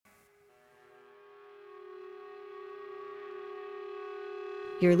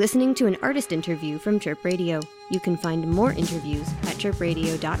You're listening to an artist interview from Chirp Radio. You can find more interviews at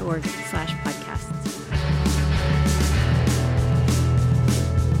chirpradio.org/podcasts.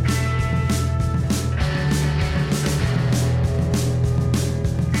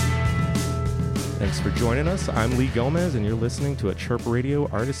 Thanks for joining us. I'm Lee Gomez, and you're listening to a Chirp Radio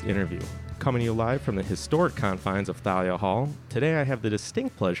artist interview. Coming to you live from the historic confines of Thalia Hall. Today I have the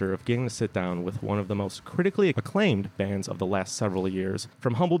distinct pleasure of getting to sit down with one of the most critically acclaimed bands of the last several years.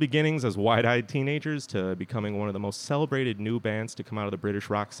 From humble beginnings as wide-eyed teenagers to becoming one of the most celebrated new bands to come out of the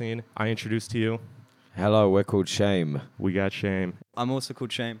British rock scene, I introduce to you... Hello, we're called Shame. We got Shame. I'm also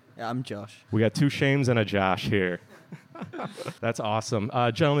called Shame. Yeah, I'm Josh. We got two Shames and a Josh here. That's awesome.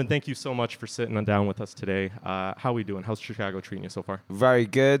 Gentlemen, thank you so much for sitting down with us today. How are we doing? How's Chicago treating you so far? Very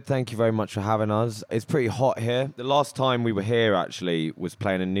good. Thank you very much for having us. It's pretty hot here. The last time we were here, actually, was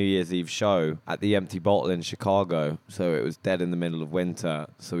playing a New Year's Eve show at the Empty Bottle in Chicago. So it was dead in the middle of winter.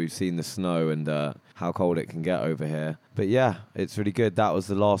 So we've seen the snow and how cold it can get over here. But yeah, it's really good. That was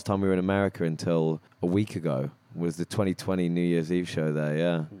the last time we were in America until a week ago. Was the 2020 New Year's Eve show there,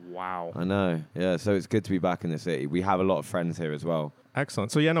 yeah. Wow. I know, yeah, so it's good to be back in the city. We have a lot of friends here as well.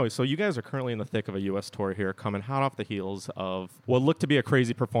 Excellent. So you guys are currently in the thick of a U.S. tour here, coming hot off the heels of what looked to be a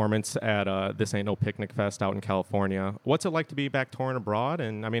crazy performance at This Ain't No Picnic Fest out in California. What's it like to be back touring abroad?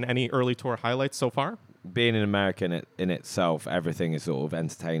 And, I mean, any early tour highlights so far? Being in America in itself, everything is sort of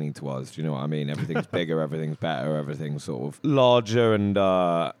entertaining to us. Do you know what I mean? Everything's bigger, everything's better, everything's sort of larger and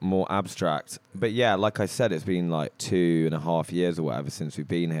more abstract. But yeah, like I said, it's been like 2.5 years or whatever since we've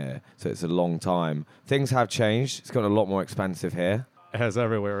been here. So it's a long time. Things have changed. It's gotten a lot more expensive here. As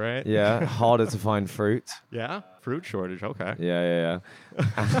everywhere, right? Yeah, harder to find fruit. Yeah, fruit shortage. Okay. Yeah.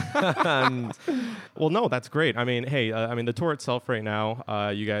 And well, no, that's great. I mean, hey, the tour itself right now,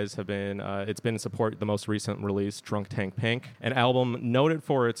 you guys have been, it's been in support of the most recent release, Drunk Tank Pink, an album noted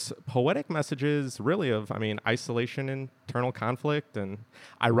for its poetic messages, really of, isolation and internal conflict, and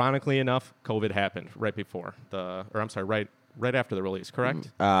ironically enough, COVID happened right after the release,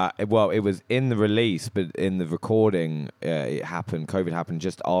 correct? Well, it was in the release, but in the recording, it happened. COVID happened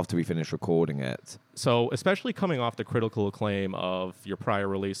just after we finished recording it. So, especially coming off the critical acclaim of your prior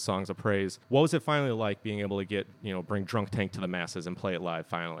release, Songs of Praise, what was it finally like being able to bring Drunk Tank to the masses and play it live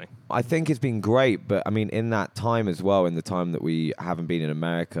finally? I think it's been great, but in that time as well, in the time that we haven't been in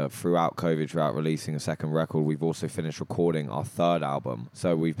America, throughout COVID, throughout releasing a second record, we've also finished recording our third album.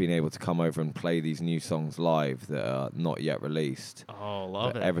 So we've been able to come over and play these new songs live that are not yet released. Oh,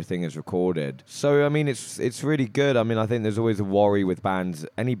 love it. Everything is recorded. So, it's really good. I think there's always a worry with bands.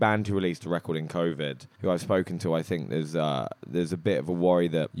 Any band who released a record in COVID, who I've spoken to, I think there's a bit of a worry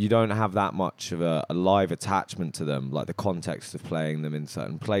that you don't have that much of a live attachment to them, like the context of playing them in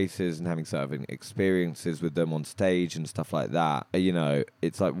certain places and having certain experiences with them on stage and stuff like that.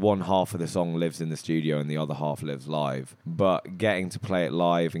 It's like one half of the song lives in the studio and the other half lives live. But getting to play it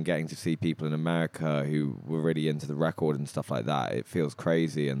live and getting to see people in America who were really into the record and stuff like that, it feels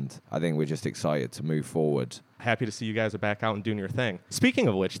crazy, and I think we're just excited to move forward. Happy to see you guys are back out and doing your thing. Speaking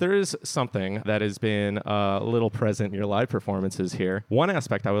of which, there is something that has been a little present in your live performances here. One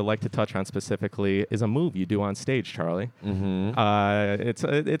aspect I would like to touch on specifically is a move you do on stage, Charlie.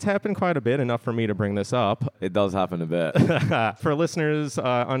 Mm-hmm. It's happened quite a bit, enough for me to bring this up. It does happen a bit. For listeners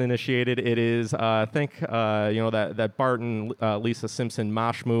uninitiated, it is, that Bart and Lisa Simpson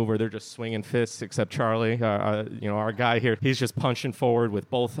mosh move where they're just swinging fists, except Charlie, our guy here, he's just punching forward with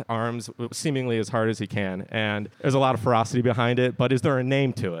both arms seemingly as hard as he can. And there's a lot of ferocity behind it, but is there a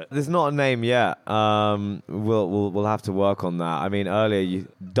name to it? There's not a name yet. We'll have to work on that. Earlier,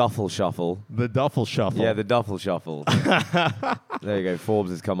 Duffel Shuffle. The Duffel Shuffle. Yeah, the Duffel Shuffle. There you go.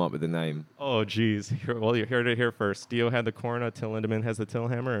 Forbes has come up with the name. Oh, geez. Well, you're here to hear first. Dio had the corna, Till Lindemann has the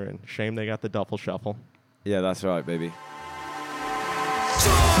Tillhammer, and Shame they got the Duffel Shuffle. Yeah, that's right, baby. Toys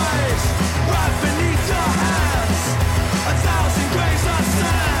right beneath your hands, 1,000 graves are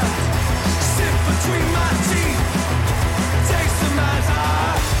sand. Sit between my teeth, taste the man's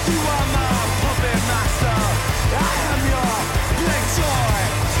eye. You are my puppet master, I am your play toy.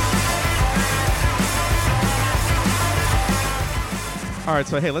 All right,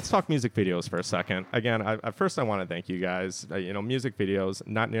 so hey, let's talk music videos for a second. Again, first I want to thank you guys. Music videos,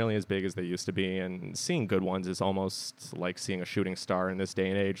 not nearly as big as they used to be, and seeing good ones is almost like seeing a shooting star in this day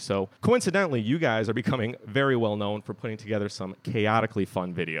and age. So coincidentally, you guys are becoming very well known for putting together some chaotically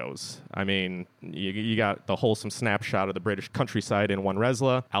fun videos. You got the wholesome snapshot of the British countryside in One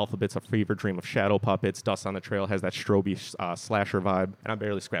Resla, Alphabet's A Fever Dream of Shadow Puppets, Dust on the Trail has that stroby slasher vibe, and I'm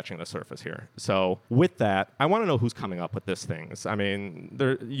barely scratching the surface here. So with that, I want to know who's coming up with these things.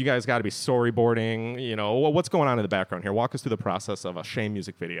 you guys got to be storyboarding. You know, what's going on in the background here? Walk us through the process of a Shame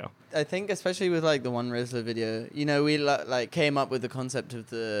music video. I think especially with like the One Rizzler video, you know, we like came up with the concept of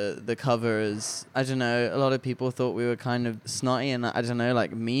the cover as, I don't know, a lot of people thought we were kind of snotty and, I don't know,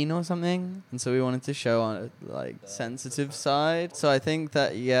 like mean or something. And so we wanted to show our like sensitive side. So I think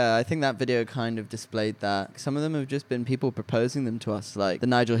that video kind of displayed that. Some of them have just been people proposing them to us. Like the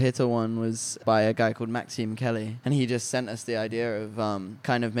Nigel Hitter one was by a guy called Maxime Kelly, and he just sent us the idea of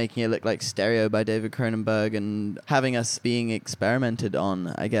kind of making it look like Stereo by David Cronenberg and having us being experimented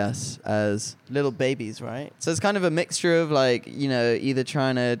on, I guess, as little babies, right? So it's kind of a mixture of like, you know, either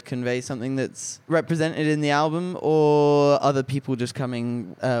trying to convey something that's represented in the album or other people just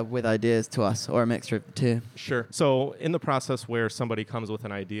coming with ideas to us, or a mixture of the two. Sure. So in the process where somebody comes with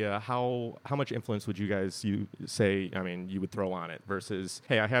an idea, how much influence would you would throw on it versus,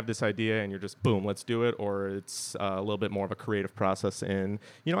 hey, I have this idea and you're just, boom, let's do it, or it's a little bit more of a creative process in,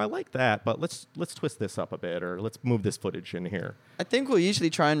 you know, I like that, but let's twist this up a bit, or let's move this footage in here. I think we'll usually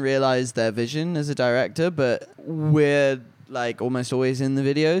try and realize their vision as a director, but we're like almost always in the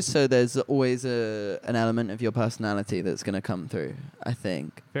videos, so there's always an element of your personality that's going to come through, I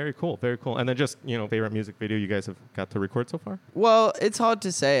think. Very cool, very cool. And then just, you know, favorite music video you guys have got to record so far? Well, it's hard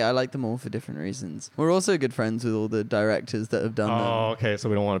to say. I like them all for different reasons. We're also good friends with all the directors that have done them. Oh, okay, so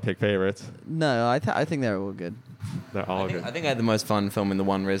we don't want to pick favorites. No, I think they're all good. They're all good. I think I had the most fun filming the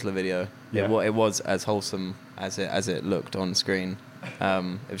One Rizzler video. Yeah. It was as wholesome as it looked on screen.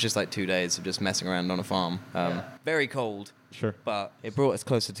 It was just like 2 days of just messing around on a farm. Very cold. Sure. But it brought us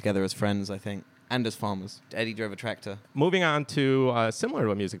closer together as friends, I think, and as farmers. Eddie drove a tractor. Moving on to similar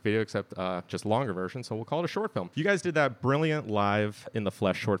to a music video, except just longer version, so we'll call it a short film. You guys did that brilliant live in the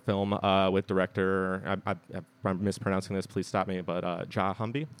flesh short film with director, I'm mispronouncing this, please stop me, but Ja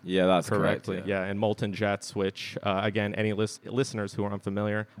Humby. Yeah, that's Correctly. correct. Yeah, and Molten Jets, which, again, any listeners who are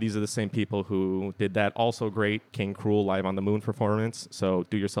unfamiliar, these are the same people who did that also great King Cruel Live on the Moon performance, so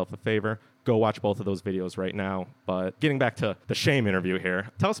do yourself a favor. Go watch both of those videos right now. But getting back to the Shame interview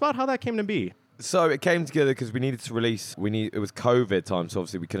here, tell us about how that came to be. So it came together because we needed to release. It was COVID time, so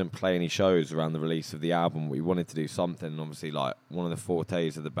obviously we couldn't play any shows around the release of the album. We wanted to do something. And obviously, like one of the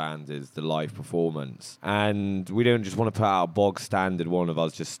fortes of the band is the live performance, and we don't just want to put out a bog standard one of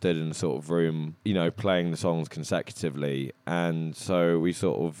us just stood in a sort of room, you know, playing the songs consecutively. And so we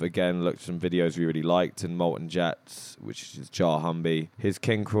sort of again looked at some videos we really liked, and Molten Jets, which is Ja Humby, his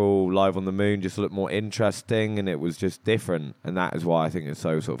King Cruel Live on the Moon just looked more interesting, and it was just different, and that is why I think it's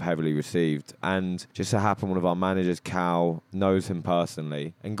so sort of heavily received. And just so happened, one of our managers, Cal, knows him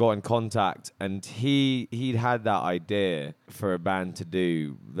personally and got in contact. And he'd had that idea for a band to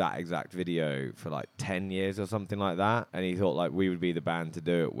do that exact video for like 10 years or something like that. And he thought like we would be the band to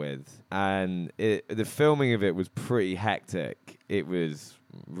do it with. And the filming of it was pretty hectic. It was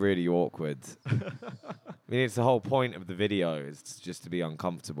really awkward. I mean, it's the whole point of the video is just to be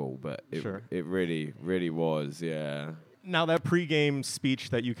uncomfortable, but it really, really was, yeah. Now, that pregame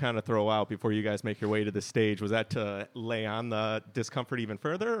speech that you kind of throw out before you guys make your way to the stage, was that to lay on the discomfort even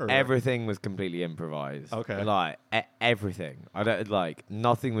further? Or? Everything was completely improvised. Okay. Like, everything. I don't, like,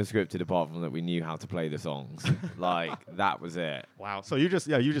 nothing was scripted apart from that we knew how to play the songs. Like, that was it. Wow. So you just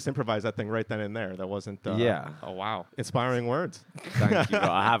improvised that thing right then and there. That wasn't... yeah. Oh, wow. Inspiring words. Thank you. But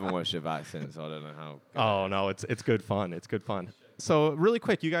I haven't watched it back since, so I don't know how... Oh, no. It's good fun. It's good fun. So really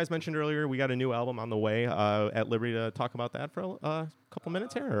quick, you guys mentioned earlier we got a new album on the way. At liberty to talk about that for a couple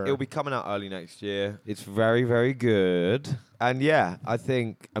minutes here? Or? It'll be coming out early next year. It's very, very good. And yeah,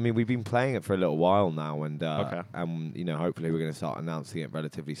 we've been playing it for a little while now, and you know, hopefully we're going to start announcing it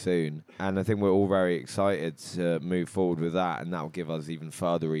relatively soon. And I think we're all very excited to move forward with that, and that will give us even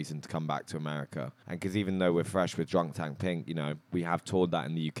further reason to come back to America. And because even though we're fresh with Drunk Tank Pink, you know, we have toured that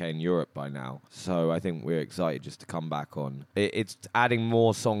in the UK and Europe by now. So I think we're excited just to come back on. It's adding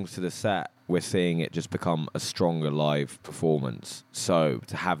more songs to the set. We're seeing it just become a stronger live performance. So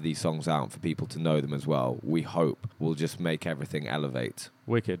to have these songs out for people to know them as well, we hope will just make everything elevate.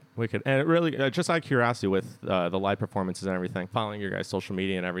 Wicked. And it really, just out of curiosity with the live performances and everything, following your guys' social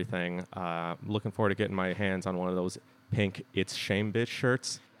media and everything, looking forward to getting my hands on one of those pink It's Shame Bitch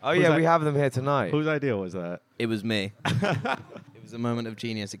shirts. Oh, yeah, we have them here tonight. Whose idea was that? It was me. It was a moment of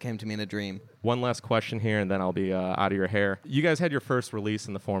genius. It came to me in a dream. One last question here, and then I'll be out of your hair. You guys had your first release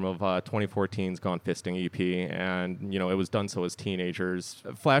in the form of 2014's Gone Fisting EP, and you know it was done so as teenagers.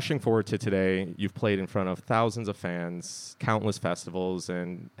 Flashing forward to today, you've played in front of thousands of fans, countless festivals,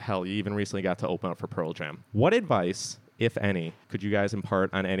 and hell, you even recently got to open up for Pearl Jam. What advice, if any, could you guys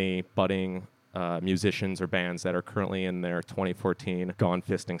impart on any budding musicians or bands that are currently in their 2014 Gone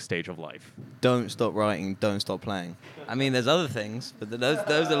Fisting stage of life? Don't stop writing. Don't stop playing. I mean, there's other things, but those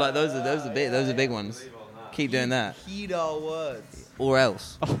are big ones. Keep doing that. Heed our words. Or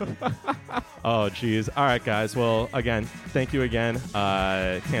else. Oh, geez. All right, guys. Well, again, thank you again.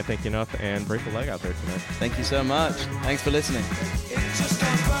 Can't thank you enough, and break the leg out there tonight. Thank you so much. Thanks for listening. It just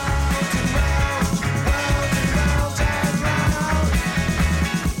goes round and round, round and round and round.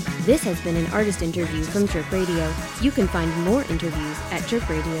 This has been an artist interview from Chirp Radio. You can find more interviews at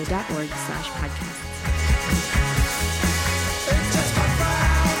chirpradio.org/podcasts.